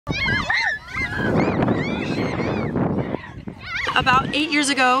About 8 years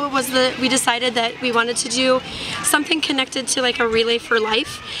ago we decided that we wanted to do something connected to like a relay for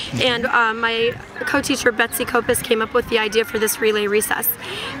life, and my co-teacher Betsy Kopis came up with the idea for this relay recess.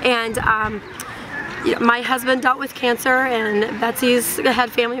 And my husband dealt with cancer, and Betsy's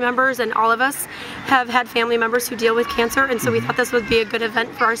had family members, and all of us have had family members who deal with cancer, and so we thought this would be a good event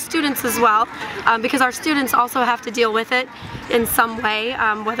for our students as well, because our students also have to deal with it in some way,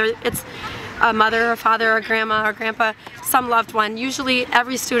 whether it's a mother, a father, a grandma, or grandpa, some loved one. Usually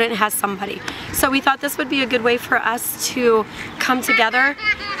every student has somebody. So we thought this would be a good way for us to come together,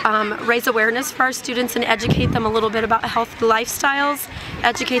 raise awareness for our students and educate them a little bit about healthy lifestyles,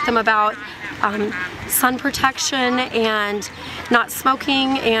 educate them about sun protection and not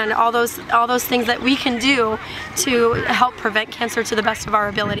smoking and all those things that we can do to help prevent cancer to the best of our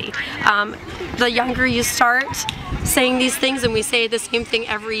ability. The younger you start saying these things, and we say the same thing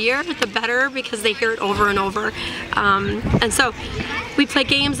every year, the better, because they hear it over and over. And so we play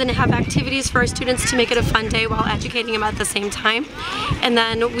games and have activities for our students to make it a fun day while educating them at the same time. And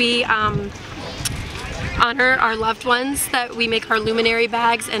then we honor our loved ones, that we make our luminary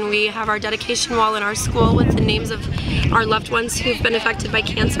bags, and we have our dedication wall in our school with the names of our loved ones who've been affected by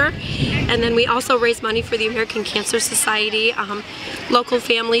cancer. And then we also raise money for the American Cancer Society, local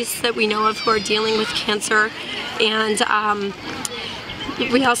families that we know of who are dealing with cancer, and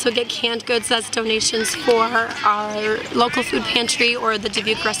we also get canned goods as donations for our local food pantry or the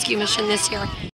Dubuque Rescue Mission this year.